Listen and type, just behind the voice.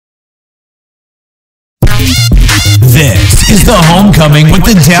This is the Homecoming with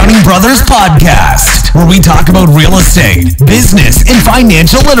the Downing Brothers podcast, where we talk about real estate, business, and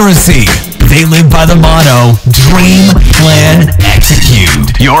financial literacy. They live by the motto, dream, plan,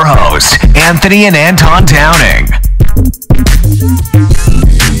 execute. Your hosts, Anthony and Anton Downing.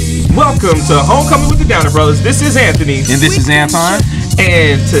 Welcome to Homecoming with the Downing Brothers. This is Anthony. And this is Anton.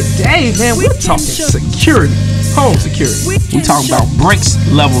 And today, man, we're talking security. Home security. We talk about Brinks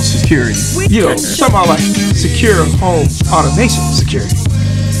level security. You know, we're talking about like secure home automation security.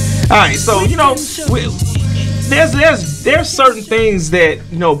 All right, so you know, there's certain things that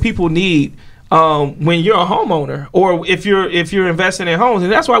people need when you're a homeowner or if you're investing in homes,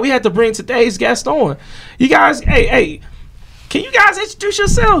 and that's why we had to bring today's guest on. You guys, hey, can you guys introduce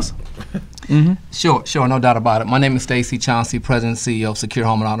yourselves? Mm-hmm. Sure, no doubt about it. My name is Stacey, Chauncey, President and CEO of Secure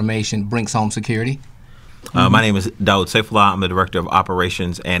Home and Automation, Brinks Home Security. My name is Dawud. Seifullah. I'm the Director of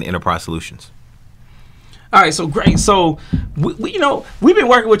Operations and Enterprise Solutions. All right, so great. So, we've been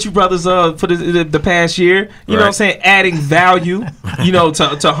working with you brothers for the past year. You know what I'm saying? Adding value,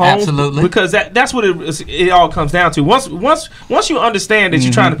 to homes. Absolutely. Because that's what it all comes down to. Once you understand that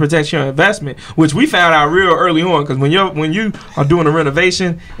you're trying to protect your investment, which we found out real early on, because when you are doing a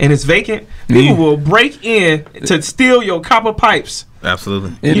renovation and it's vacant, people will break in to steal your copper pipes.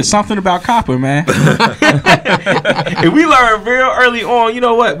 Absolutely. It's something about copper, man. And we learned real early on, you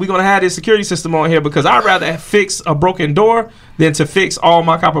know what? We're going to have this security system on here because I'd rather fix a broken door than to fix all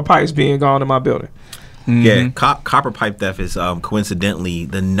my copper pipes being gone in my building. Mm-hmm. Yeah, copper pipe theft is coincidentally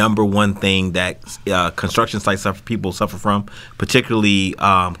the number one thing that construction sites people suffer from, particularly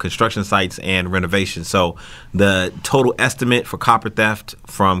construction sites and renovation. So the total estimate for copper theft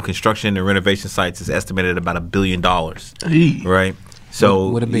from construction and renovation sites is estimated at about $1 billion, right? So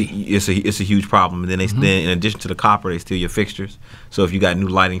what would it be? It's a huge problem. And then then in addition to the copper, they steal your fixtures. So if you got new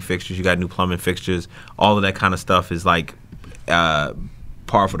lighting fixtures, you got new plumbing fixtures, all of that kind of stuff is like par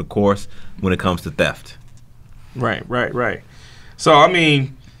for the course when it comes to theft. Right. So I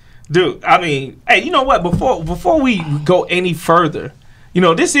mean, hey, you know what? Before we go any further,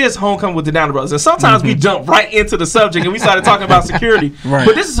 this is Homecoming with the Downing Brothers, and sometimes we jump right into the subject and we started talking about security. Right.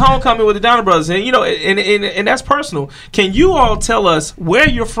 But this is Homecoming with the Downing Brothers, and and that's personal. Can you all tell us where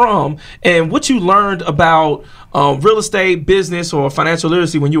you're from and what you learned about real estate, business, or financial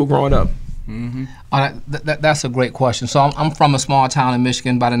literacy when you were growing up? Mm-hmm. That's a great question. So I'm from a small town in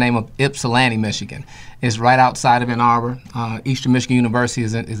Michigan by the name of Ypsilanti, Michigan. It's right outside of Ann Arbor. Eastern Michigan University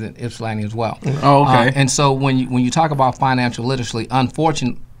is in Ypsilanti as well. Oh, okay. And so when you talk about financial literacy,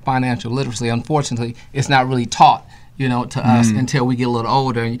 unfortunately, it's not really taught, to us until we get a little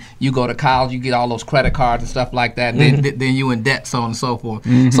older. And you go to college, you get all those credit cards and stuff like that, and then you in debt, so on and so forth.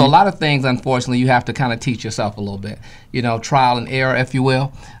 So a lot of things, unfortunately, you have to kind of teach yourself a little bit, trial and error, if you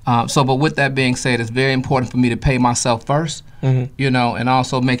will. But with that being said, it's very important for me to pay myself first, and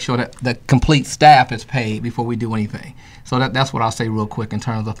also make sure that the complete staff is paid before we do anything. So that's what I'll say real quick in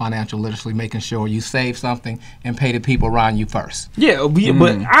terms of financial literacy, making sure you save something and pay the people around you first. Yeah,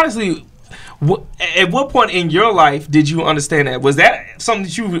 but honestly, at what point in your life did you understand that? Was that something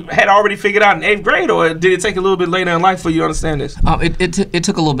that you had already figured out in 8th grade, or did it take a little bit later in life for you to understand this? It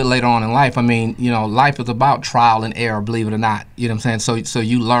took a little bit later on in life. I mean, life is about trial and error, believe it or not. You know what I'm saying? So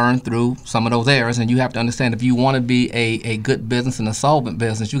you learn through some of those errors, and you have to understand if you want to be a good business and a solvent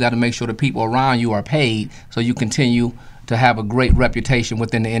business, you got to make sure the people around you are paid so you continue to have a great reputation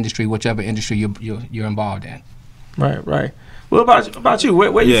within the industry, whichever industry you're involved in. Right. What about you?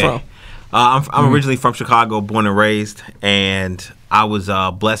 Where you from? I'm originally from Chicago, born and raised, and I was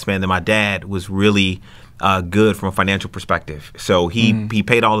blessed, man, that my dad was really good from a financial perspective. So he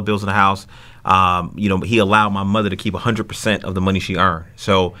paid all the bills in the house. He allowed my mother to keep 100% of the money she earned.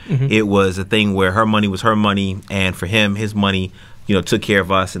 So it was a thing where her money was her money, and for him, his money, took care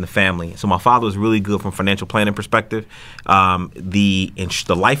of us and the family. So my father was really good from a financial planning perspective. The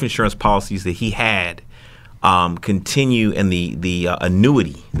life insurance policies that he had continue, and the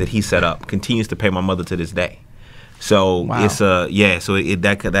annuity that he set up continues to pay my mother to this day. So it's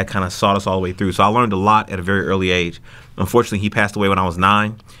that kind of saw us all the way through. So I learned a lot at a very early age. Unfortunately, he passed away when I was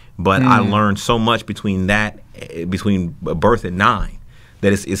 9, but I learned so much between birth and 9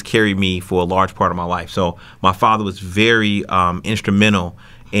 that it's carried me for a large part of my life. So my father was very instrumental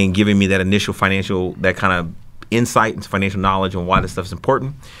in giving me that initial that kind of insight into financial knowledge and why this stuff is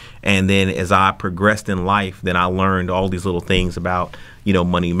important. And then as I progressed in life, then I learned all these little things about,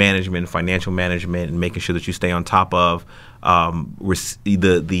 money management, financial management, and making sure that you stay on top of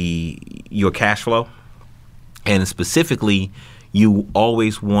your cash flow. And specifically, you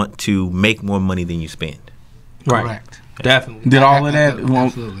always want to make more money than you spend. Right. Correct. Definitely. Did all of that?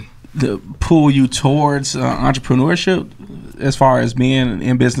 Absolutely. pull you towards entrepreneurship as far as being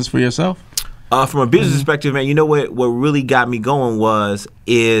in business for yourself? From a business perspective, man, you know what really got me going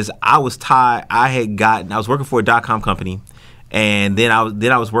is I was tied. I was working for a .com company, and then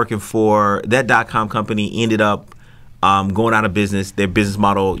I was working for that .com company. Ended up going out of business. Their business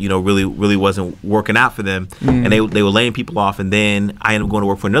model, really wasn't working out for them, and they were laying people off. And then I ended up going to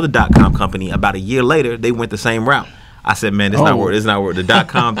work for another .com company. About a year later, they went the same route. I said, man, this not work. This not work. The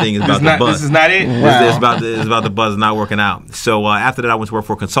 .com thing is about the buzz. This is not it. Wow. It's about the buzz not working out. So after that, I went to work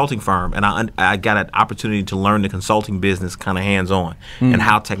for a consulting firm, and I got an opportunity to learn the consulting business kind of hands on and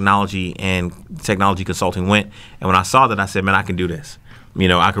how technology consulting went. And when I saw that, I said, man, I can do this.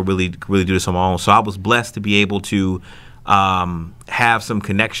 I could really do this on my own. So I was blessed to be able to have some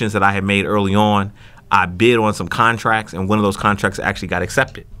connections that I had made early on. I bid on some contracts, and one of those contracts actually got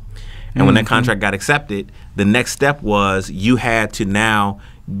accepted. And when that contract got accepted, the next step was you had to now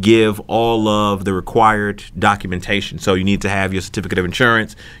give all of the required documentation. So you need to have your certificate of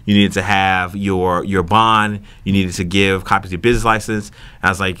insurance, you needed to have your bond, you needed to give copies of your business license. And I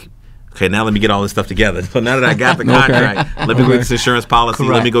was like, okay, now let me get all this stuff together. So now that I got the contract, let me go get this insurance policy,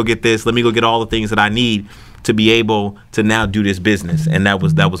 let me go get this, let me go get all the things that I need to be able to now do this business. And that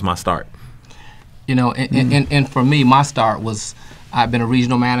was my start. And for me, my start was, I've been a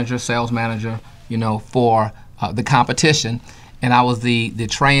regional manager, sales manager, for the competition. And I was the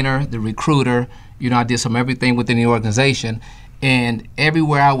trainer, the recruiter. I did some everything within the organization. And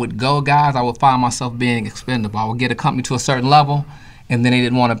everywhere I would go, guys, I would find myself being expendable. I would get a company to a certain level, and then they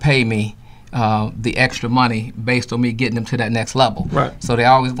didn't want to pay me the extra money based on me getting them to that next level. Right. So they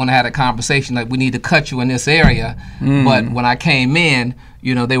always want to have a conversation like, we need to cut you in this area. But when I came in,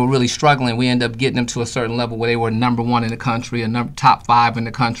 they were really struggling. We ended up getting them to a certain level where they were #1 in the country, top 5 in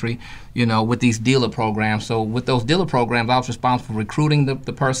the country, with these dealer programs. So with those dealer programs, I was responsible for recruiting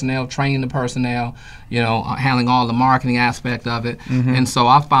the personnel, training the personnel, handling all the marketing aspect of it. And so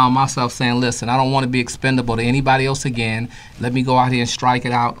I found myself saying, listen, I don't want to be expendable to anybody else again. Let me go out here and strike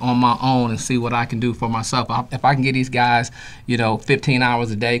it out on my own and see what I can do for myself. If I can get these guys, 15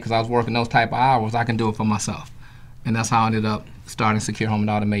 hours a day, because I was working those type of hours, I can do it for myself. And that's how I ended up starting Secure Home and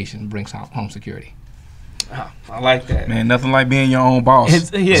Automation, Brinks Home Security. I like that. Man, nothing like being your own boss,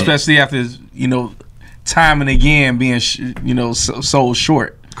 especially after time and again being sold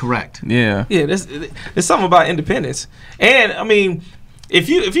short. Correct. Yeah. There's something about independence, and I mean, if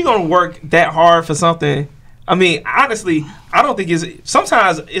you're gonna work that hard for something, I mean, honestly, I don't think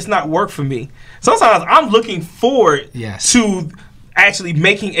sometimes it's not work for me. Sometimes I'm looking forward to actually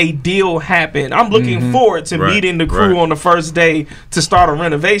making a deal happen. I'm looking forward to meeting the crew on the first day to start a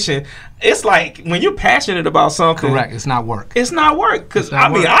renovation. It's like when you're passionate about something. Correct. It's not work. It's not work, because I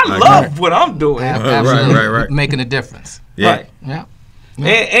love what I'm doing. Absolutely. Right. Making a difference. Yeah. Right. Yeah.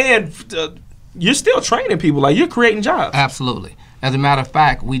 And you're still training people. Like, you're creating jobs. Absolutely. As a matter of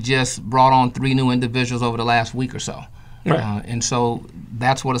fact, we just brought on 3 new individuals over the last week or so. Right. And so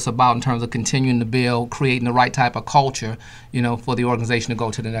that's what it's about in terms of continuing to build, creating the right type of culture, for the organization to go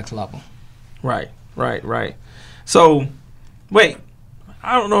to the next level. Right. So, wait,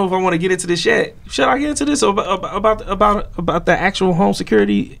 I don't know if I want to get into this yet. Should I get into this about the actual home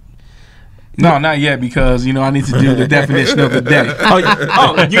security? No, not yet, because I need to do the definition of the day.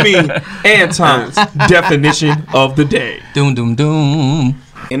 Oh, you mean Anton's definition of the day? Doom, doom, doom.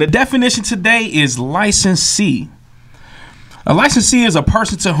 And the definition today is licensee. A licensee is a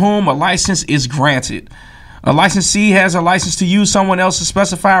person to whom a license is granted. A licensee has a license to use someone else's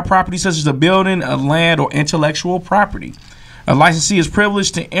specified property, such as a building, a land, or intellectual property. A licensee is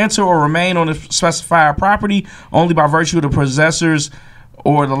privileged to enter or remain on the specified property only by virtue of the possessor's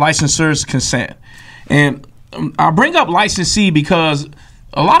or the licensor's consent. And I bring up licensee because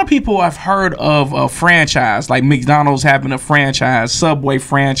a lot of people have heard of a franchise, like McDonald's having a franchise, Subway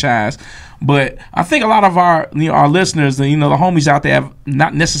franchise. But I think a lot of our our listeners, the homies out there, have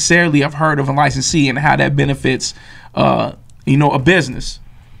not necessarily have heard of a licensee and how that benefits a business.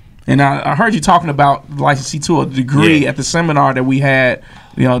 And I heard you talking about licensee to a degree at the seminar that we had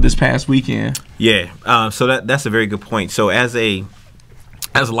this past weekend. Yeah. So that's a very good point. So as a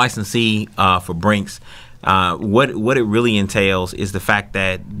licensee for Brinks, what it really entails is the fact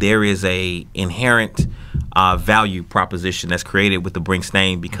that there is a inherent value proposition that's created with the Brinks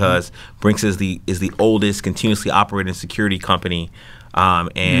name, because Brinks is the oldest continuously operating security company,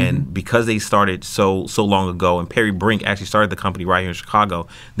 and because they started so long ago, and Perry Brink actually started the company right here in Chicago,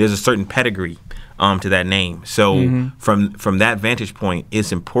 there's a certain pedigree to that name. So from that vantage point,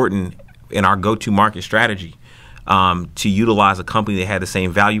 it's important in our go-to market strategy to utilize a company that had the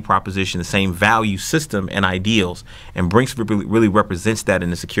same value proposition, the same value system and ideals, and Brinks really represents that in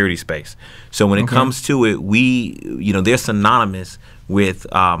the security space. So when it comes to it, they're synonymous with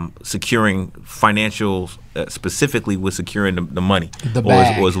securing financials, specifically with securing the money, or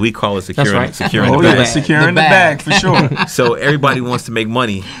as we call it, securing right. securing Oh the yeah, bag. securing the bag for sure. So everybody wants to make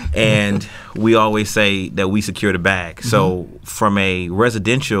money, and we always say that we secure the bag. So from a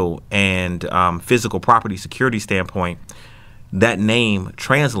residential and physical property security standpoint, that name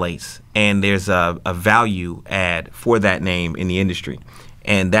translates, and there's a value add for that name in the industry.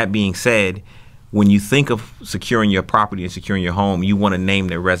 And that being said, when you think of securing your property and securing your home, you want a name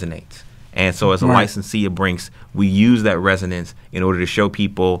that resonates. And so as a licensee of Brinks, we use that resonance in order to show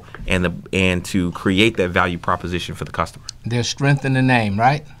people and to create that value proposition for the customer. There's strength in the name,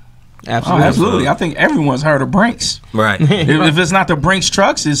 right? Absolutely. Oh, absolutely. I think everyone's heard of Brinks. Right. If it's not the Brinks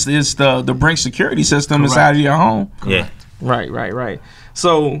trucks, it's the Brinks security system inside of your home. Yeah. Right.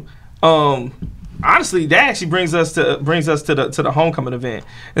 So, honestly, that actually brings us to the homecoming event,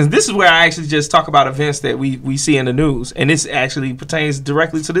 and this is where I actually just talk about events that we see in the news, and this actually pertains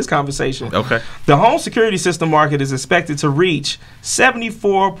directly to this conversation. Okay. The home security system market is expected to reach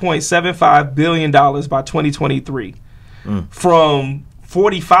 $74.75 billion by 2023, from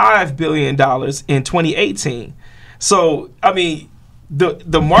 $45 billion in 2018. So, I mean,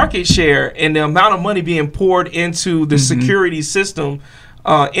 the market share and the amount of money being poured into the security system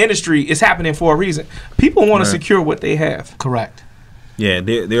industry is happening for a reason. People want to secure what they have. Correct. Yeah,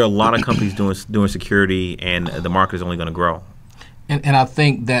 there are a lot of companies doing security, and the market is only going to grow. And I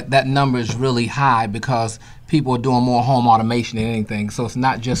think that number is really high because people are doing more home automation than anything. So it's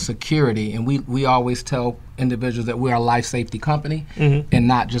not just security. And we always tell individuals that we're a life safety company and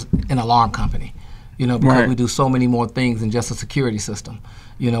not just an alarm company. Because we do so many more things than just a security system.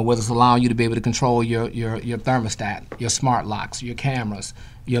 Whether it's allowing you to be able to control your thermostat, your smart locks, your cameras,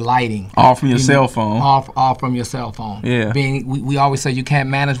 your lighting. All from your cell phone. All from your cell phone. Yeah. We always say you can't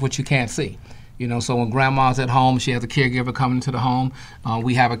manage what you can't see. So when grandma's at home, she has a caregiver coming into the home.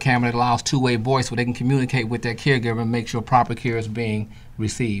 We have a camera that allows two-way voice where they can communicate with their caregiver and make sure proper care is being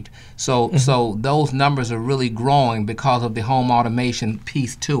received. So those numbers are really growing because of the home automation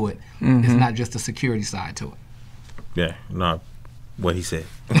piece to it. It's not just the security side to it. Yeah, not what he said.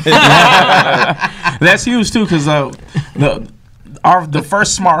 That's huge too, because the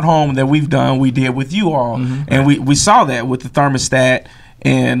first smart home that we did with you all, and we saw that with the thermostat.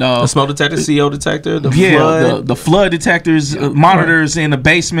 And the smoke detector, CO detector, the flood detectors, monitors in the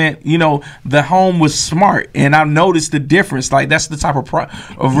basement. The home was smart, and I noticed the difference. Like that's the type of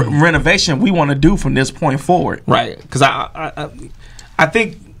renovation we want to do from this point forward. Right, because I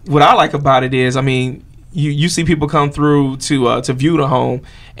think what I like about it is, I mean, you see people come through to view the home,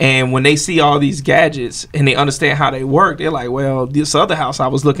 and when they see all these gadgets and they understand how they work, they're like, well, this other house I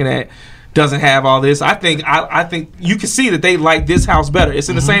was looking at doesn't have all this. I think you can see that they like this house better. It's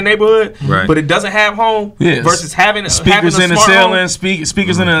in the same neighborhood, but it doesn't have home versus having speakers having in the ceiling,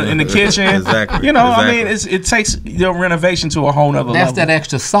 speakers in the kitchen. Exactly. I mean, it takes your renovation to a whole nother level. That's that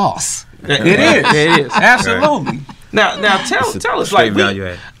extra sauce. It is absolutely. Now tell us, like,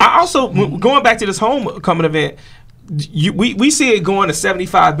 I also, going back to this homecoming event, we see it going to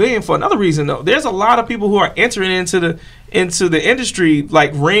 $75 billion for another reason though. There's a lot of people who are entering into the industry,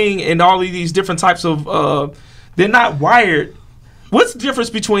 like Ring and all of these different types of they're not wired. What's the difference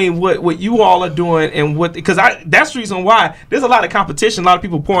between what you all are doing and what? Because that's the reason why there's a lot of competition, a lot of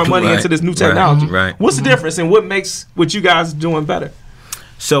people pouring money into this new technology. Right. What's the difference and what makes what you guys doing better?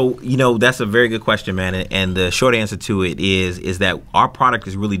 So, that's a very good question, man. And the short answer to it is that our product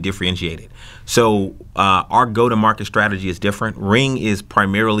is really differentiated. So our go-to-market strategy is different. Ring is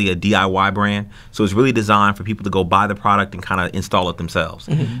primarily a DIY brand. So it's really designed for people to go buy the product and kind of install it themselves.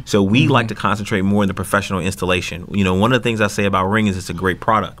 So we like to concentrate more in the professional installation. One of the things I say about Ring is it's a great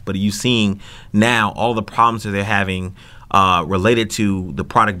product. But are you seeing now all the problems that they're having related to the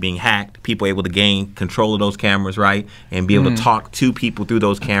product being hacked, people able to gain control of those cameras, right, and be able to talk to people through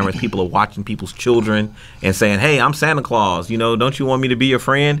those cameras. People are watching people's children and saying, hey, I'm Santa Claus, don't you want me to be your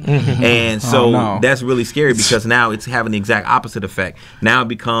friend? And so that's really scary because now it's having the exact opposite effect. Now it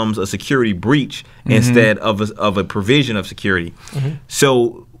becomes a security breach instead of a provision of security.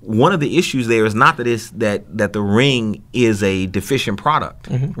 So one of the issues there is not that the Ring is a deficient product,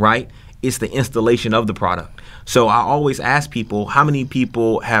 right? It's the installation of the product. So I always ask people, how many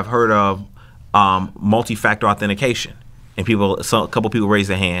people have heard of multi-factor authentication? And a couple people raise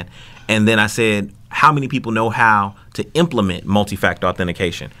their hand. And then I said, how many people know how to implement multi-factor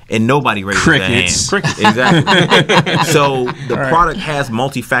authentication? And nobody raises their hand. Exactly. So the product has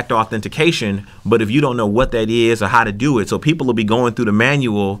multi-factor authentication, but if you don't know what that is or how to do it, so people will be going through the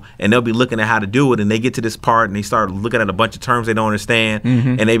manual and they'll be looking at how to do it, and they get to this part and they start looking at a bunch of terms they don't understand,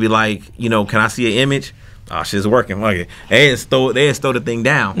 and they be like, can I see an image? Oh, shit's working. Okay. They stole the thing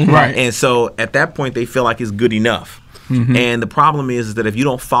down. Right. And so at that point, they feel like it's good enough. And the problem is that if you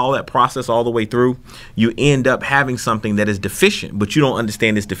don't follow that process all the way through, you end up having something that is deficient, but you don't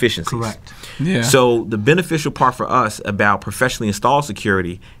understand its deficiencies. Correct. Yeah. So the beneficial part for us about professionally installed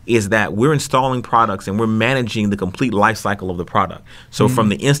security is that we're installing products and we're managing the complete life cycle of the product. So from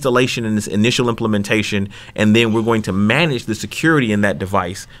the installation and this initial implementation, and then we're going to manage the security in that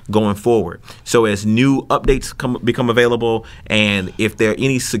device going forward. So as new updates become available, and if there are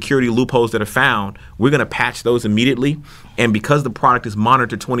any security loopholes that are found, we're going to patch those immediately. And because the product is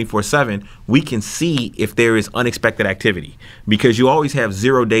monitored 24/7, we can see if there is unexpected activity, because you always have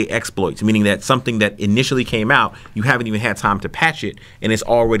 0-day exploits, meaning that something that initially came out, you haven't even had time to patch it, and it's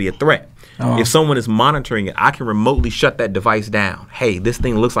already a threat. If someone is monitoring it, I can remotely shut that device down. Hey, this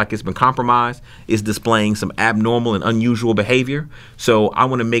thing looks like it's been compromised. It's displaying some abnormal and unusual behavior. So I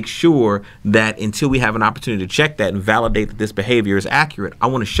want to make sure that until we have an opportunity to check that and validate that this behavior is accurate, I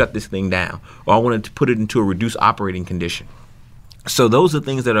want to shut this thing down, or I want to put it into a reduced operating condition. So those are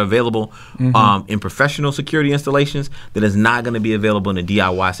things that are available in professional security installations that is not going to be available in a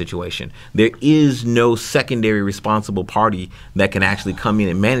DIY situation. There is no secondary responsible party that can actually come in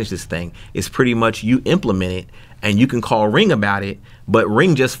and manage this thing. It's pretty much you implement it, and you can call Ring about it, but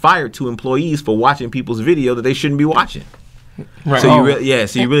Ring just fired 2 employees for watching people's video that they shouldn't be watching. Right. So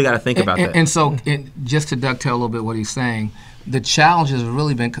you really got to think about that. And so, just to dovetail a little bit what he's saying, the challenge has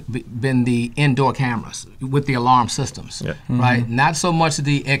really been the indoor cameras with the alarm systems, right? Not so much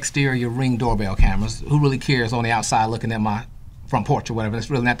the exterior Ring doorbell cameras. Who really cares on the outside looking at my front porch or whatever?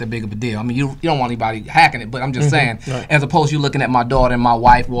 It's really not that big of a deal. I mean, you don't want anybody hacking it, but I'm just saying, as opposed to you looking at my daughter and my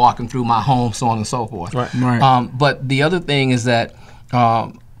wife walking through my home, so on and so forth. Right. But the other thing is that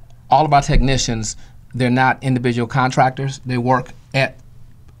all of our technicians, they're not individual contractors. They work at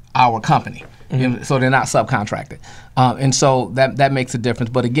our company. So they're not subcontracted. And so that makes a difference.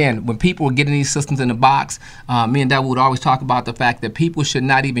 But again, when people are getting these systems in the box, me and Dawud always talk about the fact that people should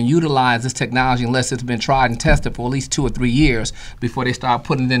not even utilize this technology unless it's been tried and tested for at least 2 or 3 years before they start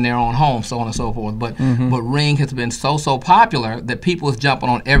putting it in their own home, so on and so forth. But Ring has been so popular that people is jumping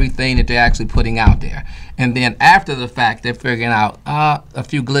on everything that they're actually putting out there. And then after the fact, they're figuring out a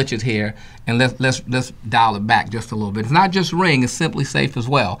few glitches here, and let's dial it back just a little bit. It's not just Ring; it's Simply Safe as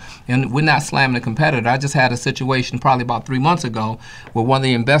well. And we're not slamming a competitor. I just had a situation probably about 3 months ago where one of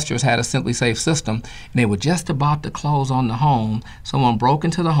the investors had a Simply Safe system, and they were just about to close on the home. Someone broke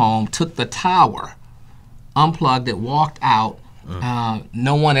into the home, took the tower, unplugged it, walked out.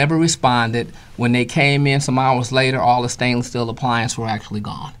 No one ever responded. When they came in some hours later, all the stainless steel appliances were actually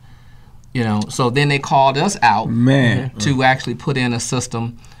gone. So then they called us out to actually put in a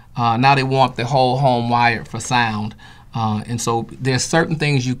system. Now they want the whole home wired for sound. And so there's certain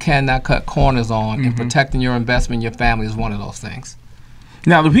things you cannot cut corners on, and protecting your investment, your family is one of those things.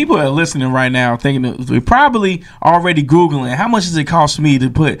 Now, the people that are listening right now thinking that they're probably already Googling, how much does it cost me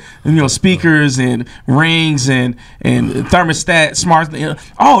to put, speakers and rings and thermostat, smart,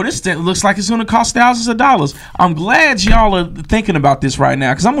 this looks like it's going to cost thousands of dollars. I'm glad y'all are thinking about this right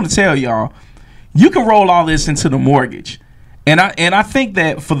now, because I'm going to tell y'all, you can roll all this into the mortgage. And I think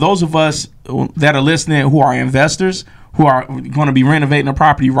that for those of us that are listening who are investors, who are going to be renovating a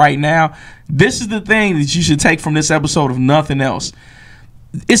property right now, this is the thing that you should take from this episode, of nothing else.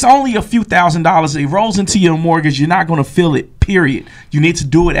 It's only a few $1,000s. It rolls into your mortgage. You're not going to feel it, period. You need to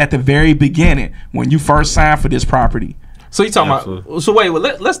do it at the very beginning when you first sign for this property. So you're talking about, so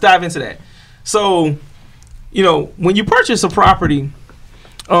let's dive into that. So, when you purchase a property,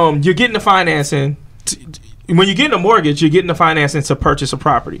 you're getting the financing. When you're getting a mortgage, you're getting the financing to purchase a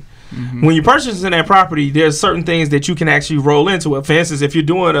property. When you're purchasing that property, there's certain things that you can actually roll into it. For instance, if you're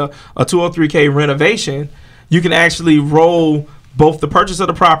doing a 203K renovation, you can actually roll both the purchase of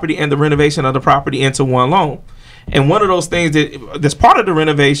the property and the renovation of the property into one loan. And one of those things that's part of the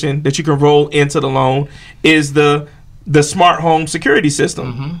renovation that you can roll into the loan is the smart home security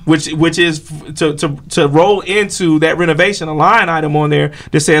system, which is to roll into that renovation a line item on there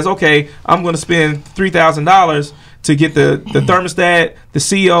that says, okay, I'm going to spend $3,000 to get the thermostat,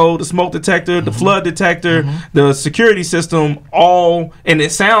 the CO, the smoke detector, the flood detector, the security system, all, and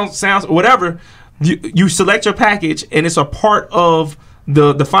it sounds whatever. You select your package, and it's a part of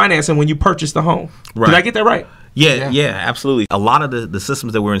the financing when you purchase the home. Right. Did I get that right? Yeah, absolutely. A lot of the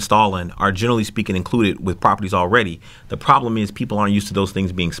systems that we're installing are generally speaking included with properties already. The problem is people aren't used to those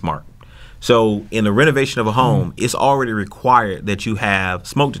things being smart. So in the renovation of a home, it's already required that you have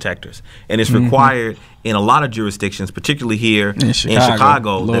smoke detectors. And it's required in a lot of jurisdictions, particularly here in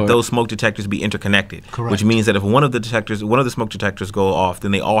Chicago, that those smoke detectors be interconnected. Correct. Which means that if one of the smoke detectors go off,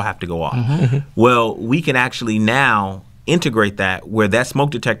 then they all have to go off. Well, we can actually now integrate that where that smoke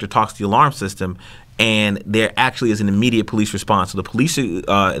detector talks to the alarm system, and there actually is an immediate police response. So the police,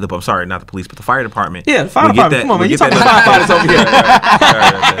 I'm sorry, not the police, but the fire department. Yeah, the fire department. Come on, man. You talking about firefighters over here.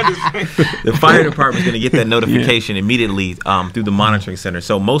 The fire department is going to get that notification immediately through the monitoring center.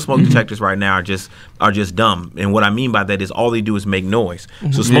 So most smoke detectors right now are just dumb. And what I mean by that is all they do is make noise.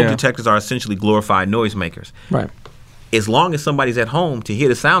 So smoke detectors are essentially glorified noise makers. Right. As long as somebody's at home to hear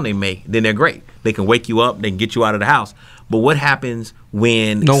the sound they make, then they're great. They can wake you up, they can get you out of the house. But what happens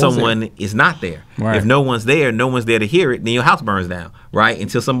when someone is not there? Right. If no one's there to hear it, then your house burns down, right?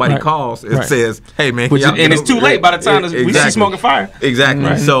 Until somebody calls and says, "Hey, man," and it's too late by the time we see smoke and fire. Exactly.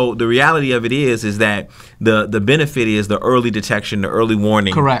 Right. So the reality of it is that the benefit is the early detection, the early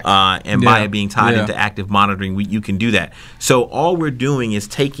warning. Correct. And by it being tied into active monitoring, you can do that. So all we're doing is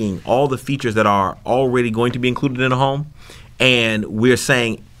taking all the features that are already going to be included in a home, and we're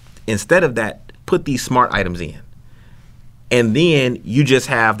saying, instead of that, put these smart items in. And then you just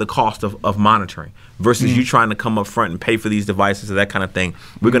have the cost of monitoring versus you trying to come up front and pay for these devices or that kind of thing.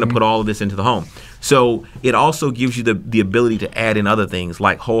 We're going to put all of this into the home. So it also gives you the ability to add in other things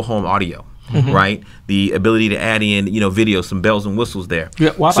like whole home audio, right? The ability to add in, video, some bells and whistles there.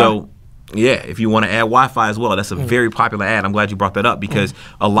 Yeah, Wi-Fi. So yeah, if you want to add Wi-Fi as well, that's a very popular ad. I'm glad you brought that up because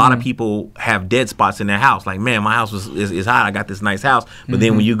a lot of people have dead spots in their house. Like, man, my house is hot. I got this nice house, but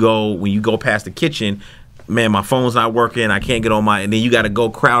then when you go past the kitchen, man, my phone's not working. I can't get on and then you got to go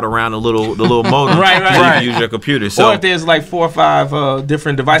crowd around the little modem right. to use your computer. So, or if there's like 4 or 5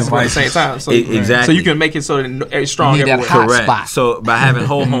 different devices at the same time. So, exactly. So you can make it so that it's strong You need everywhere. that hot correct. spot. So by having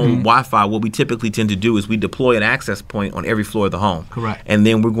whole home Wi-Fi, what we typically tend to do is we deploy an access point on every floor of the home. Correct. And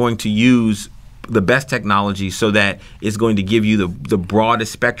then we're going to use the best technology so that it's going to give you the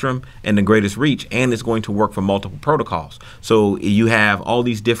broadest spectrum and the greatest reach, and it's going to work for multiple protocols. So you have all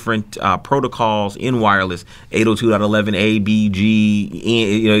these different protocols in wireless, 802.11 A, B,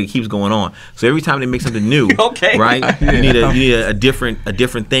 G, it keeps going on. So every time they make something new, right, you need a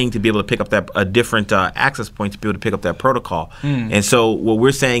different thing to be able to pick up a different access point to be able to pick up that protocol. And so what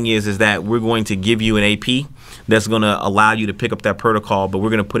we're saying is that we're going to give you an AP that's going to allow you to pick up that protocol, but we're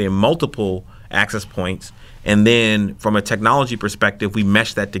going to put in multiple access points, and then from a technology perspective, we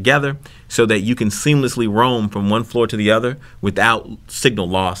mesh that together so that you can seamlessly roam from one floor to the other without signal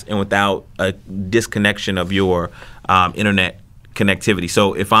loss and without a disconnection of your internet connectivity.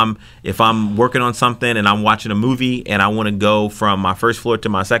 So if I'm working on something and I'm watching a movie and I want to go from my first floor to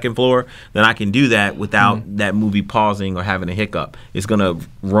my second floor, then I can do that without that movie pausing or having a hiccup. It's going to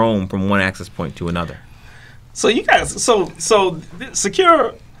roam from one access point to another. So you guys, so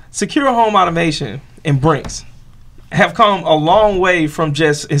secure home automation and Brinks have come a long way from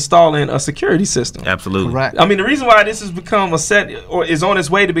just installing a security system. Absolutely. Correct. I mean, the reason why this has become is on its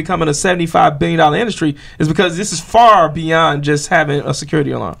way to becoming a $75 billion industry is because this is far beyond just having a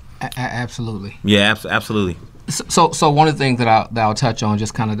security alarm. Absolutely. Yeah, absolutely. So one of the things that I'll touch on,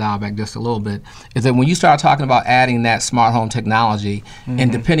 just kind of dial back just a little bit, is that when you start talking about adding that smart home technology,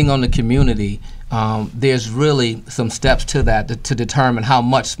 and depending on the community, there's really some steps to that to determine how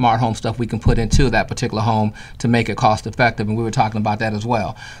much smart home stuff we can put into that particular home to make it cost effective, and we were talking about that as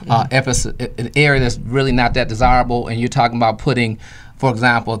well. If it's an area that's really not that desirable, and you're talking about putting, for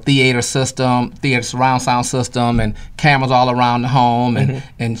example, a theater surround sound system, and cameras all around the home,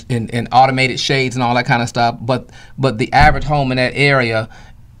 and automated shades and all that kind of stuff. But the average home in that area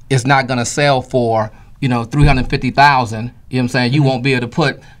is not going to sell for $350,000. You know what I'm saying? You won't be able to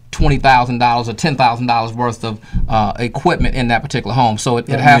put $20,000 or $10,000 worth of equipment in that particular home. So it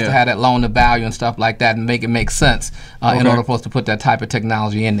has to have that loan to value and stuff like that, and make it make sense in order for us to put that type of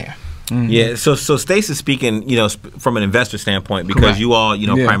technology in there. Yeah, so Stacey is speaking, from an investor standpoint, because you all,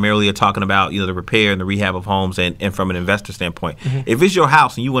 primarily are talking about, the repair and the rehab of homes, and from an investor standpoint. If it's your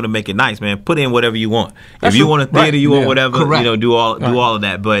house and you want to make it nice, man, put in whatever you want. If you want a theater, you want whatever, do all of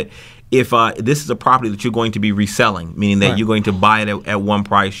that. But if this is a property that you're going to be reselling, meaning that you're going to buy it at one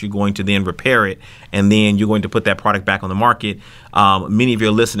price, you're going to then repair it, and then you're going to put that product back on the market. Many of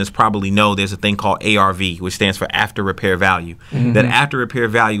your listeners probably know there's a thing called ARV, which stands for after repair value. That after repair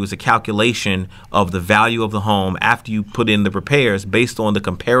value is a calculation of the value of the home after you put in the repairs based on the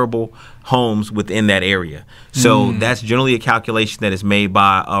comparable homes within that area. So that's generally a calculation that is made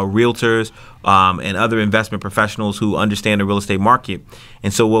by realtors and other investment professionals who understand the real estate market.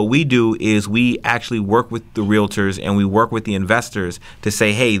 And so what we do is we actually work with the realtors and we work with the investors to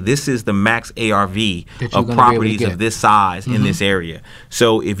say, hey, this is the max ARV of properties of this size in this area.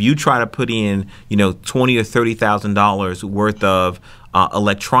 So if you try to put in, you know, $20,000 or $30,000 worth of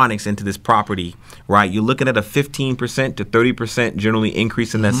electronics into this property, right? You're looking at a 15% to 30% generally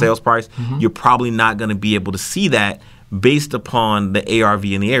increase in that sales price. You're probably not going to be able to see that based upon the ARV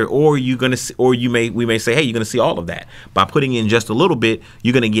in the area, or you're going to see, or we may say, hey, you're going to see all of that by putting in just a little bit.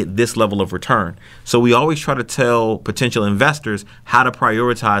 You're going to get this level of return. So we always try to tell potential investors how to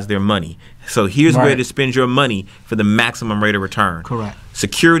prioritize their money. So here's where to spend your money for the maximum rate of return. Correct.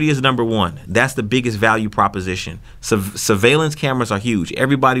 Security is number one. That's the biggest value proposition. Surveillance cameras are huge.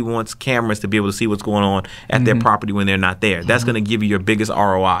 Everybody wants cameras to be able to see what's going on at their property when they're not there. That's going to give you your biggest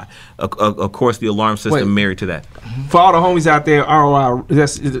ROI. Of course, the alarm system married to that. For all the homies out there, ROI,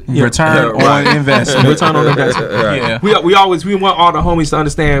 that's return on investment. Return on investment. Yeah. We want all the homies to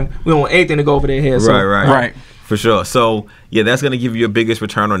understand we don't want anything to go over their heads. Right. For sure. So yeah, that's going to give you your biggest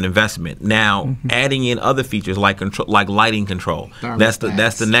return on investment. Now, adding in other features like lighting control. That's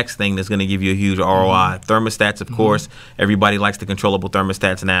the next thing that's going to give you a huge ROI. Thermostats, of course. Everybody likes the controllable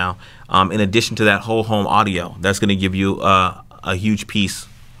thermostats now. In addition to that, whole home audio. That's going to give you a huge piece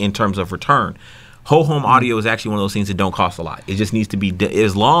in terms of return. Whole home audio is actually one of those things that don't cost a lot. It just needs to be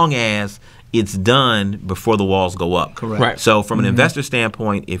as long as it's done before the walls go up. Correct. Right. So from an investor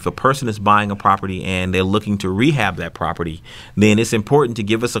standpoint, if a person is buying a property and they're looking to rehab that property, then it's important to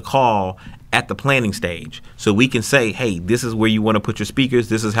give us a call at the planning stage. So we can say, hey, this is where you want to put your speakers.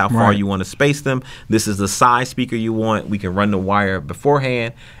 This is how far you want to space them. This is the size speaker you want. We can run the wire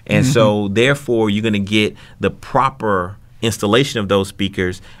beforehand. And so therefore, you're going to get the proper installation of those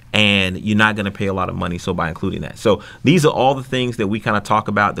speakers, and you're not going to pay a lot of money. So by including that, so these are all the things that we kind of talk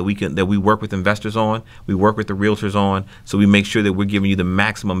about that we work with investors on, we work with the realtors on, so we make sure that we're giving you the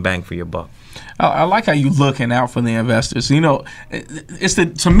maximum bang for your buck. I like how you looking out for the investors. You know,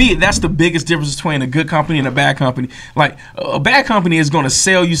 to me that's the biggest difference between a good company and a bad company. Like a bad company is going to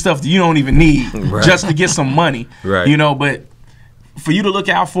sell you stuff that you don't even need just to get some money. Right. You know, but for you to look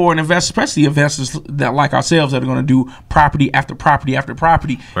out for an investor, especially investors that like ourselves that are going to do property after property after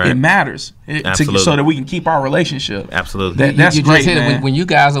property, it matters so that we can keep our relationship. Absolutely. That's you great, just hit man. it. When you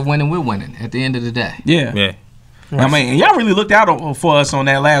guys are winning, we're winning at the end of the day. Yeah. I mean, y'all really looked out for us on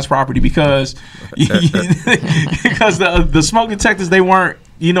that last property because the smoke detectors, they weren't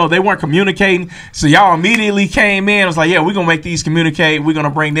communicating. So y'all immediately came in. I was like, yeah, we're gonna make these communicate. We're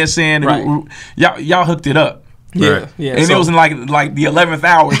gonna bring this in. Right. Y'all hooked it up. Yeah. And it was in like the 11th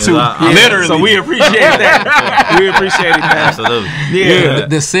hour too. Literally. So we appreciate that. We appreciate that. Absolutely. Yeah.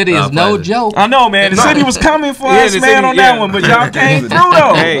 The city is no joke. I know, man. The city was coming for us, man, on that one, but y'all came through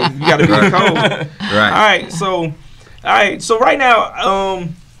though. Hey, you gotta be cold. Right. All right. So right now,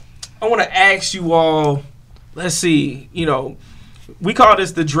 I want to ask you all. Let's see. You know, we call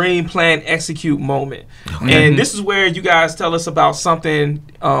this the dream plan execute moment, and this is where you guys tell us about something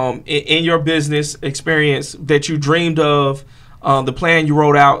in your business experience that you dreamed of, the plan you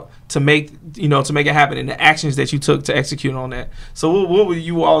wrote out to make it happen, and the actions that you took to execute on that. So what were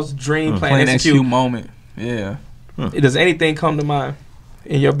you all's dream plan execute moment? Yeah. Does anything come to mind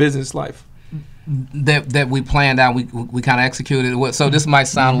in your business life that we planned out, we kind of executed it. So this might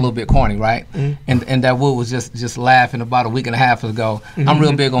sound a little bit corny, right? And Dawud was just laughing about a week and a half ago. I'm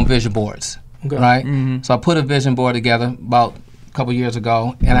real big on vision boards, right? So I put a vision board together about a couple years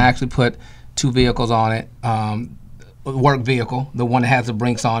ago, and I actually put 2 vehicles on it. Work vehicle, the one that has the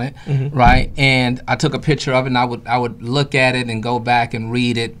Brinks on it, right? And I took a picture of it, and I would look at it and go back and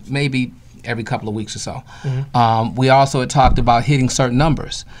read it maybe every couple of weeks or so. We also had talked about hitting certain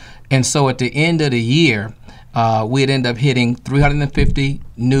numbers. And so at the end of the year, we'd end up hitting 350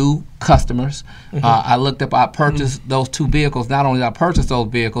 new customers. I purchased those 2 vehicles. Not only did I purchase those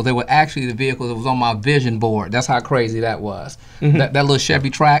vehicles, they were actually the vehicles that was on my vision board. That's how crazy that was. That little Chevy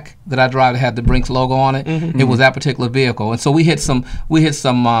Track that I drive that had the Brinks logo on it, it was that particular vehicle. And so we hit some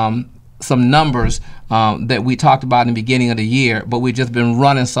numbers that we talked about in the beginning of the year, but we've just been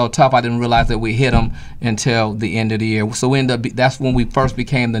running so tough I didn't realize that we hit them until the end of the year. So that's when we first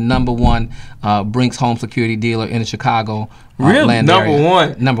became the #1 Brinks home security dealer in the Chicago land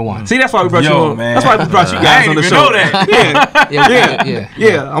area. Number one. See, that's why we brought you on. Man. That's why we brought you guys on the show. Know that.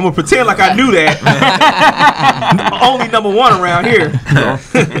 Yeah. I'm gonna pretend like I knew that. Only #1 around here.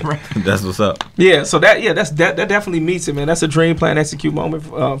 That's what's up. Yeah. So that definitely meets it, man. That's a dream plan execute moment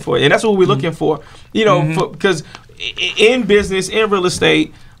for you, and that's what we're looking for. You know, because in business, in real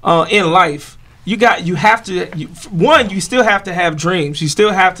estate, in life, you have to. You still have to have dreams. You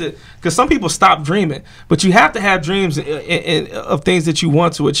still have to, because some people stop dreaming, but you have to have dreams of things that you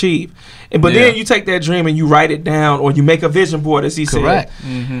want to achieve. But then you take that dream and you write it down, or you make a vision board, as he said.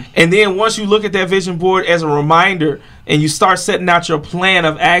 And then once you look at that vision board as a reminder, and you start setting out your plan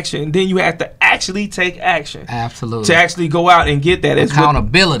of action, then you have to actually take action. Absolutely. To actually go out and get that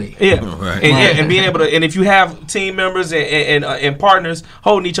accountability. And being able to, and if you have team members and partners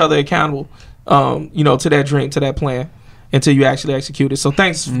holding each other accountable, to that dream, to that plan, until you actually execute it. So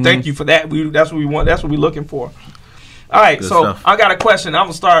thank you for that. That's what we want. That's what we're looking for. All right, stuff. I got a question. I'm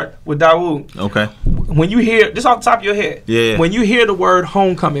gonna start with Dawud. Okay. When you hear this off the top of your head, when you hear the word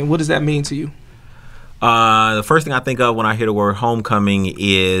homecoming, what does that mean to you? The first thing I think of when I hear the word homecoming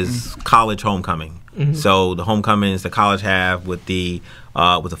is college homecoming. So the homecomings the college have with the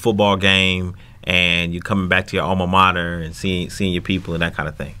football game, and you coming back to your alma mater and seeing your people and that kind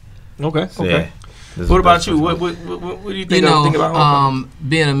of thing. Okay. So, okay. What about you? What do you think? Think about homecoming?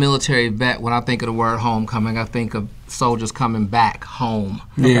 Being a military vet, when I think of the word homecoming, I think of soldiers coming back home.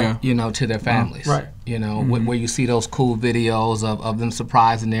 To their families. Right. Where you see those cool videos of them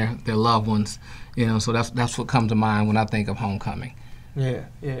surprising their loved ones. So that's what comes to mind when I think of homecoming. Yeah.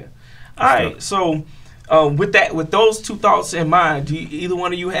 All right. So, with those two thoughts in mind, do either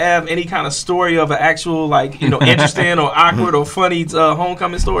one of you have any kind of story of an actual interesting or awkward or funny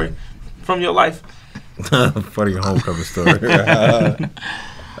homecoming story from your life? Funny homecoming story.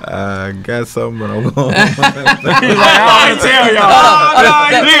 I got something, but I'm going. I don't tell y'all.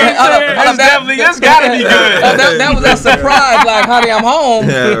 That's got to be good. That was a surprise. Like, honey, I'm home.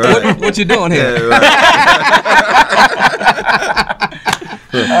 Yeah, right. What you doing here? Yeah,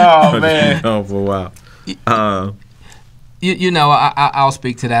 right. Oh man. For a while. I'll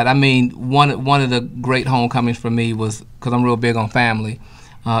speak to that. I mean, one of the great homecomings for me was, because I'm real big on family,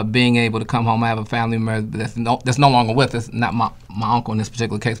 being able to come home. I have a family member that's no longer with us, not my uncle in this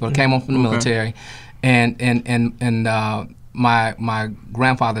particular case, but I came home from the military, and my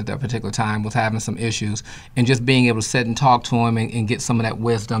grandfather at that particular time was having some issues, and just being able to sit and talk to him and get some of that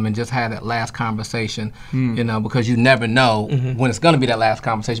wisdom and just have that last conversation, because you never know when it's going to be that last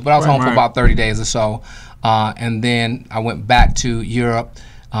conversation. But I was home for about 30 days or so, and then I went back to Europe.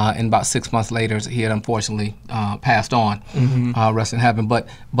 And about 6 months later, he had unfortunately passed on, rest in heaven. But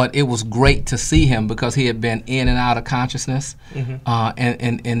it was great to see him, because he had been in and out of consciousness,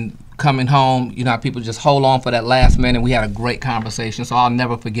 and coming home, how people just hold on for that last minute. We had a great conversation, so I'll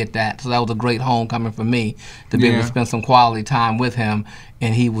never forget that. So that was a great homecoming for me, to be able to spend some quality time with him,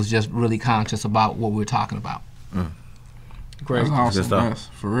 and he was just really conscious about what we were talking about. Great. That's awesome. That's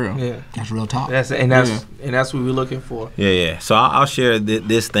for real. Yeah, that's real talk. That's what we're looking for. Yeah. So I'll share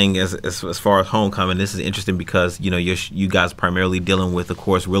this thing as far as homecoming. This is interesting because you guys primarily dealing with, of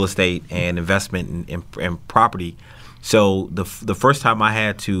course, real estate and investment and property. So the first time I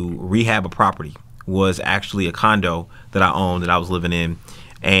had to rehab a property was actually a condo that I owned that I was living in,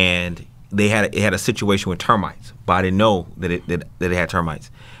 and it had a situation with termites, but I didn't know that it had termites.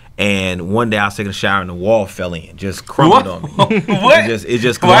 And one day I was taking a shower and the wall fell in, just crumbled on me. What? It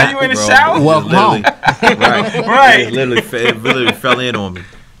just Why are you in the shower? Welcome home. Right. It literally fell in on me.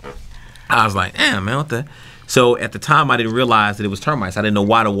 I was like, damn, man, what the? So at the time I didn't realize that it was termites. I didn't know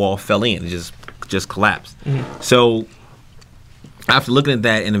why the wall fell in. It just collapsed. So after looking at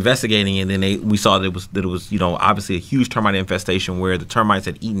that and investigating it, then we saw that it was obviously a huge termite infestation, where the termites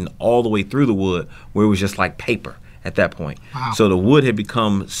had eaten all the way through the wood, where it was just like paper at that point. Wow. So the wood had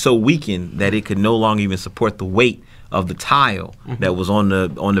become so weakened that it could no longer even support the weight of the tile that was on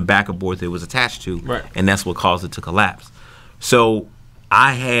the backer board that it was attached to, and that's what caused it to collapse. So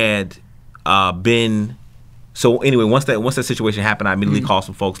I had been. So anyway, once that situation happened, I immediately called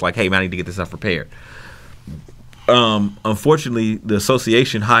some folks like, "Hey man, I need to get this stuff repaired." Unfortunately, the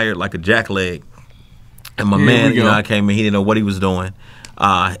association hired like a jackleg, and my man, I came in, he didn't know what he was doing.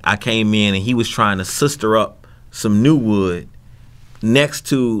 I came in and he was trying to sister up some new wood next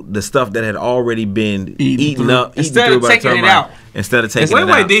to the stuff that had already been eaten up. Instead of taking it out. Instead of taking it out.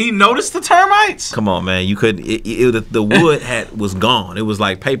 Wait, did he notice the termites? Come on, man. You could. The wood was gone. It was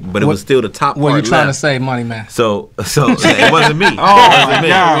like paper, but it was still the top part. Were you trying to save money, man? So it wasn't me.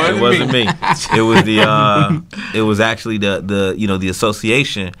 It wasn't me. It was it was actually the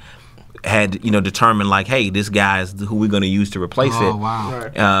association had determined like, hey, this guy's who we're going to use to replace it. Wow.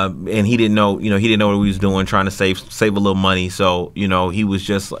 And he didn't know what he was doing, trying to save a little money. So he was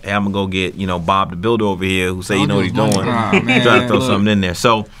just like, hey, I'm gonna go get Bob the builder over here who say what he's doing, trying to throw something in there.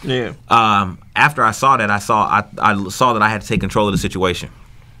 So after I saw that, I saw that I had to take control of the situation.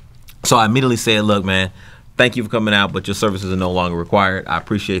 So I immediately said, look, man, thank you for coming out, but your services are no longer required. I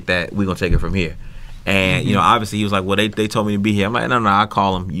appreciate that. We're gonna take it from here. And you know, obviously he was like, well, they told me to be here. I'm like, no, I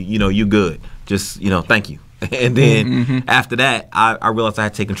call him. You know, you good. Just, you know, thank you. And then after that, I realized I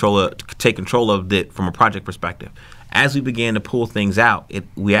had to take control of it from a project perspective. As we began to pull things out,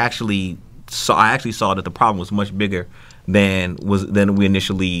 I actually saw that the problem was much bigger than we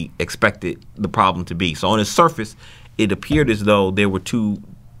initially expected the problem to be. So on the surface, it appeared as though there were two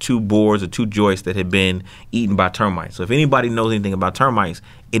boards or two joists that had been eaten by termites. So if anybody knows anything about termites,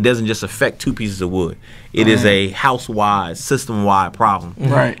 it doesn't just affect two pieces of wood. It is a house-wide, system-wide problem.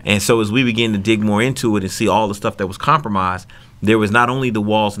 Right. And so as we begin to dig more into it and see all the stuff that was compromised, there was not only the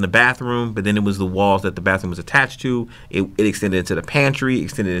walls in the bathroom, but then it was the walls that the bathroom was attached to. It extended into the pantry,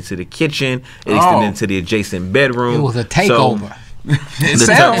 extended into the kitchen, it extended into the adjacent bedroom. It was a takeover. So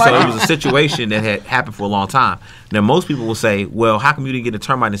it was a situation that had happened for a long time. Now, most people will say, well, how come you didn't get a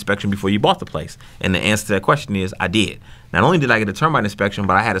termite inspection before you bought the place? And the answer to that question is, I did. Not only did I get a termite inspection,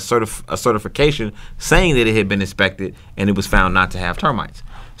 but I had a certification saying that it had been inspected and it was found not to have termites.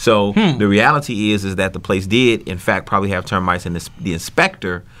 So the reality is that the place did, in fact, probably have termites, and the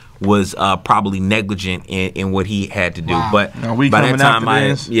inspector was probably negligent in what he had to do. Wow. But by that time,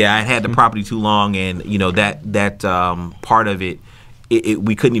 I had the property too long, and you know that part of it.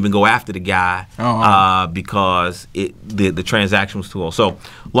 We couldn't even go after the guy because the transaction was too old. So,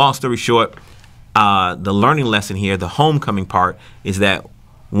 long story short, the learning lesson here, the homecoming part, is that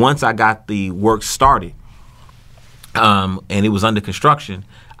once I got the work started and it was under construction,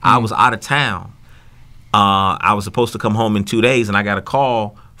 I was out of town. I was supposed to come home in 2 days, and I got a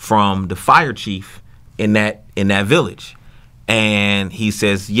call from the fire chief in that village, and he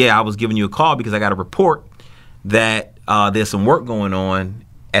says, "Yeah, I was giving you a call because I got a report that." There's some work going on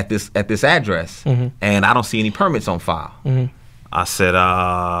at this address, and I don't see any permits on file. I said,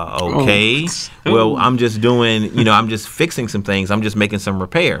 okay. Well, I'm just doing, I'm just fixing some things. I'm just making some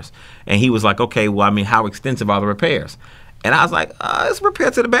repairs. And he was like, okay, well, I mean, how extensive are the repairs? And I was like, it's a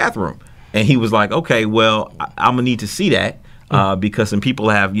repair to the bathroom. And he was like, okay, well, I'm gonna need to see that because some people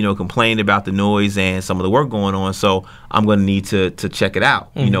have, complained about the noise and some of the work going on. So I'm gonna need to check it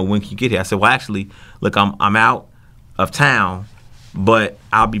out. When can you get here? I said, well, actually, look, I'm out of town, but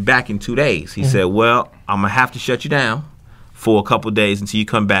I'll be back in 2 days. He said, well, I'm gonna have to shut you down for a couple of days until you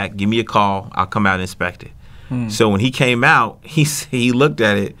come back. Give me a call. I'll come out and inspect it. So when he came out, he looked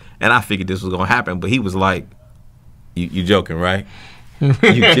at it, and I figured this was gonna happen, but he was like, you joking, right? You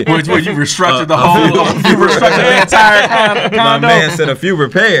restructured the whole, you restructured the entire condo. My man said a few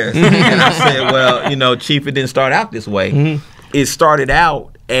repairs. And I said, well, Chief, it didn't start out this way. It started out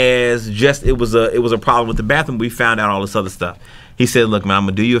as just it was a problem with the bathroom. We found out all this other stuff. He said, look, man, I'm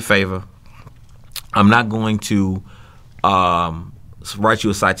gonna do you a favor. I'm not going to write you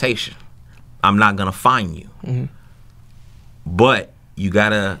a citation. I'm not gonna fine you. But you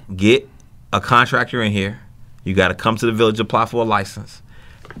gotta get a contractor in here. You gotta come to the village, apply for a license.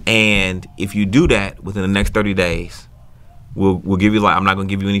 And if you do that within the next 30 days, we'll give you I'm not gonna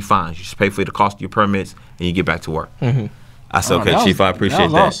give you any fines. You just pay for the cost of your permits and you get back to work. I said, okay, Chief, I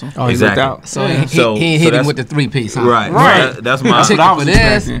appreciate that. Awesome. Oh, exactly. So he hit him with the 3-piece, huh? Right. That's my ticket for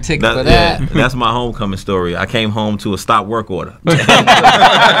this, ticket for that. That's my homecoming story. I came home to a stop work order.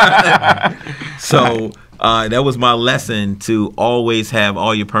 So that was my lesson, to always have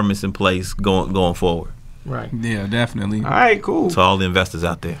all your permits in place going forward. Right. Yeah, definitely. All right, cool. To all the investors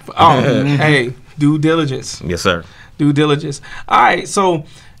out there. Hey, due diligence. Yes, sir. Due diligence. All right, so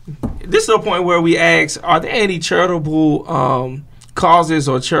this is the point where we ask, are there any charitable causes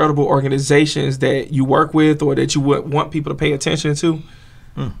or charitable organizations that you work with or that you would want people to pay attention to?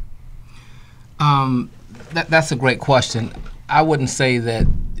 That's a great question. I wouldn't say that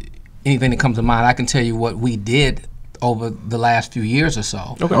anything that comes to mind. I can tell you what we did over the last few years or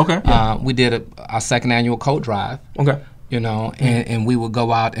so. Okay. We did our second annual coat drive. Okay. And we would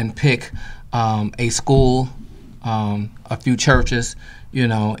go out and pick a school, a few churches,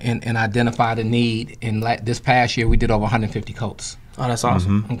 and identify the need. And this past year, we did over 150 coats. Oh, that's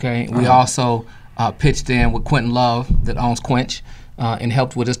awesome. Okay. We also pitched in with Quentin Love, that owns Quench, and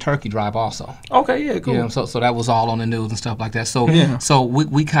helped with his turkey drive also. Okay, yeah, cool. So that was all on the news and stuff like that. So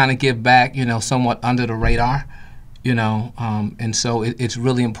we kind of give back, somewhat under the radar, and so it's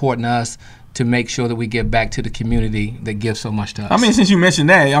really important to us to make sure that we give back to the community that gives so much to us. I mean, since you mentioned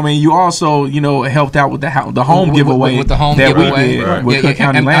that, you also, helped out with the home giveaway. With the home that giveaway. we did with Cook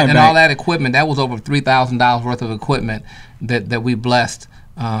County Land and Bank. all that equipment, that was over $3,000 worth of equipment that we blessed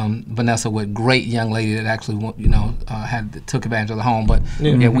Vanessa with great young lady that actually took advantage of the home. But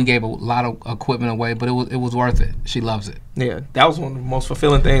we gave a lot of equipment away, but it was worth it. She loves it. Yeah, that was one of the most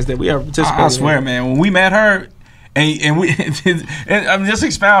fulfilling things that we ever participated in. I swear, man, when we met her, and we and I'm just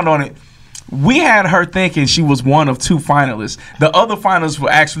expound on it. We had her thinking she was one of 2 finalists. The other finalists were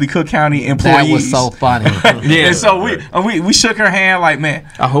actually Cook County employees. That was so funny. And so we shook her hand like, man,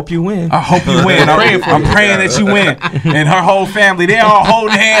 I hope you win. I hope you win. I'm praying that you win. And her whole family, they all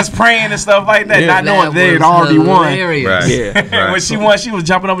holding hands, praying and stuff like that, not knowing they had already won. Right. Yeah. When she won, she was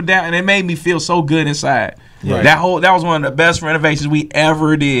jumping up and down, and it made me feel so good inside. Right. That was one of the best renovations we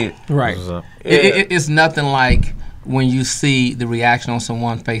ever did. Right. It's nothing like when you see the reaction on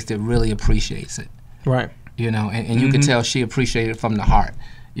someone's face that really appreciates it. Right. And you can tell she appreciated it from the heart.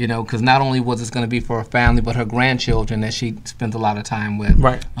 Because not only was it going to be for her family, but her grandchildren that she spent a lot of time with.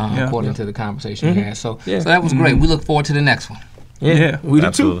 Right. According to the conversation we had. So that was great. We look forward to the next one. Yeah. We do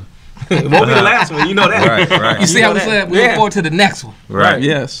too. It won't be the last one. You know that. Right. You see how we said we look forward to the next one. Right.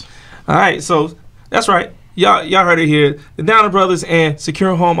 Yes. All right. So that's right. Y'all heard it here. The Downer Brothers and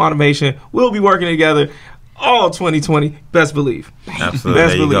Secure Home Automation will be working together all 2020. Best believe. Absolutely.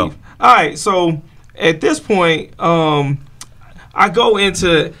 Best believe. All right. So at this point, I go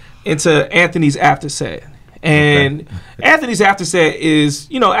into Anthony's after set. And Anthony's after set is,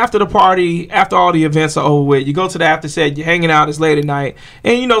 after the party, after all the events are over with, you go to the after set, you're hanging out, it's late at night.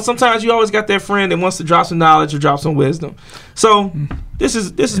 And, sometimes you always got that friend that wants to drop some knowledge or drop some wisdom. So this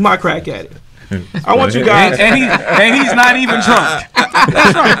is my crack at it. I want you guys. And he's not even drunk.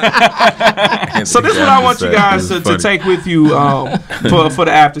 That's right. So this is what I want you guys to take with you for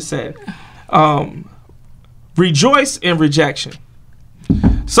the after set. Rejoice in rejection.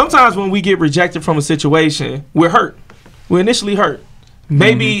 Sometimes when we get rejected from a situation, we're hurt. We're initially hurt.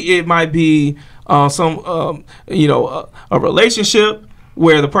 Maybe it might be a relationship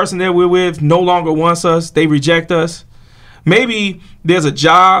where the person that we're with no longer wants us. They reject us. Maybe there's a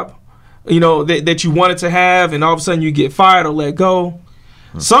job that you wanted to have, and all of a sudden you get fired or let go.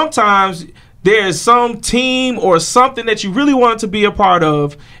 Sometimes there's some team or something that you really wanted to be a part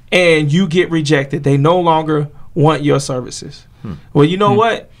of, and you get rejected. They no longer want your services. Well, you know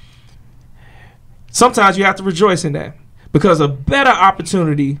what? Sometimes you have to rejoice in that, because a better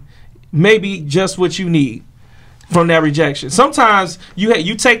opportunity may be just what you need from that rejection. Sometimes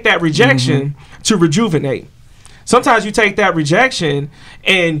you take that rejection to rejuvenate. Sometimes you take that rejection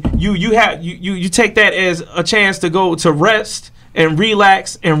and you take that as a chance to go to rest and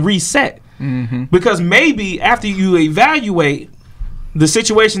relax and reset. Because maybe after you evaluate the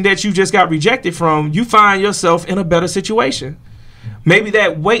situation that you just got rejected from, you find yourself in a better situation. Maybe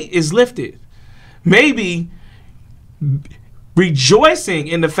that weight is lifted. Maybe rejoicing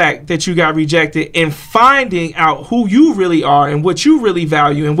in the fact that you got rejected and finding out who you really are and what you really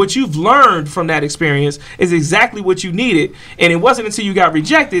value and what you've learned from that experience is exactly what you needed. And it wasn't until you got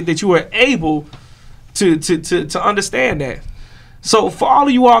rejected that you were able to understand that. So for all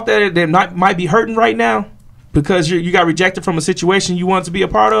of you out there that might be hurting right now because you got rejected from a situation you wanted to be a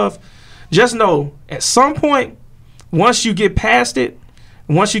part of, just know at some point, once you get past it,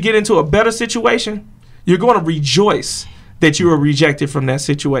 once you get into a better situation, you're going to rejoice that you were rejected from that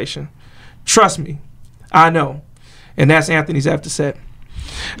situation. Trust me, I know. And that's Anthony's after set.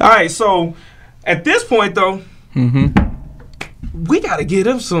 All right, so at this point, though, we got to get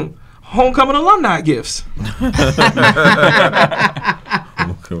him some homecoming alumni gifts.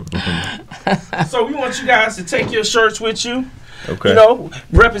 So we want you guys to take your shirts with you. Okay.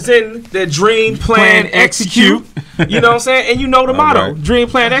 Representing the dream, plan, execute. You know what I'm saying? And you know the motto, right. Dream,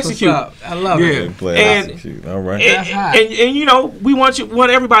 plan, execute. I love it. Dream, plan, execute. All right. And we want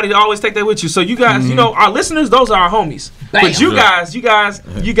everybody to always take that with you. So you guys, our listeners, those are our homies. Bam. But you guys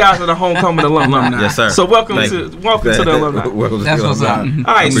are the homecoming alumni. Yes, sir. So welcome to the alumni. That's what's up.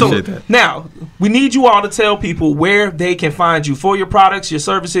 All right, so now we need you all to tell people where they can find you for your products, your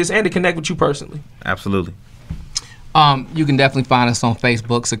services, and to connect with you personally. Absolutely. You can definitely find us on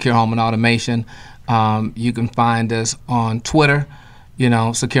Facebook, Secure Home and Automation. You can find us on Twitter,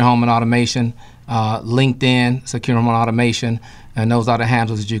 Secure Home and Automation, LinkedIn, Secure Home and Automation, and those are the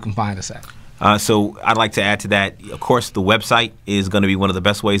handles that you can find us at. So I'd like to add to that, of course, the website is going to be one of the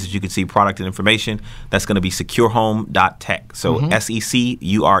best ways that you can see product and information. That's going to be securehome.tech. So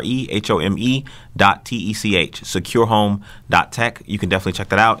securehome.tech, securehome.tech. You can definitely check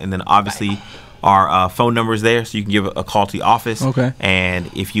that out. And then obviously our phone number is there, so you can give a call to the office. Okay.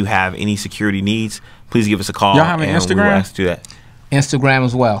 And if you have any security needs, please give us a call. Y'all have an Instagram? We will ask to do that. Instagram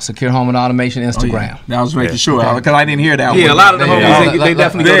as well. Secure Home and Automation Instagram. That was making sure because I didn't hear that. Yeah, one. a lot of the homies they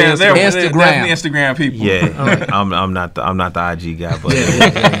definitely go to They're Instagram. definitely Instagram people. Yeah, I'm not the IG guy, but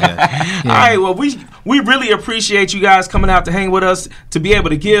All right, well, we really appreciate you guys coming out to hang with us, to be able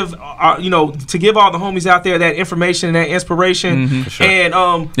to give to give all the homies out there that information and that inspiration. For sure. And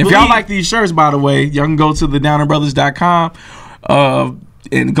If y'all like these shirts, by the way, y'all can go to thedowningbrothers.com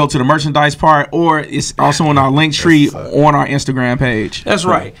and go to the merchandise part, or it's also on our link tree on our Instagram page. That's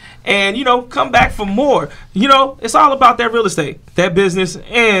right. And, come back for more. It's all about that real estate, that business,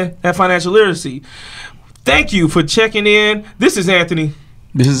 and that financial literacy. Thank you for checking in. This is Anthony.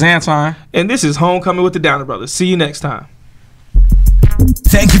 This is Anton. And this is Homecoming with the Downer Brothers. See you next time.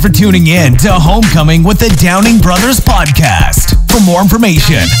 Thank you for tuning in to Homecoming with the Downing Brothers podcast. For more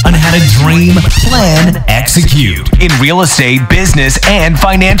information on how to dream, plan, execute in real estate, business, and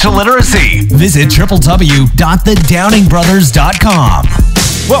financial literacy, visit www.thedowningbrothers.com.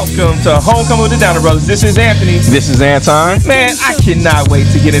 Welcome to Homecoming with the Downer Brothers. This is Anthony. This is Anton. Man, I cannot wait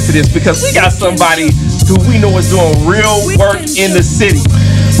to get into this because we got somebody who we know is doing real work in the city.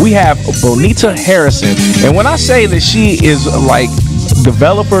 We have Bonita Harrison, and when I say that she is like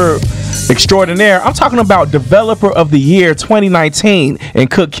developer extraordinaire, I'm talking about Developer of the Year 2019 in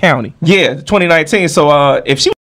Cook County. Yeah, 2019. So if she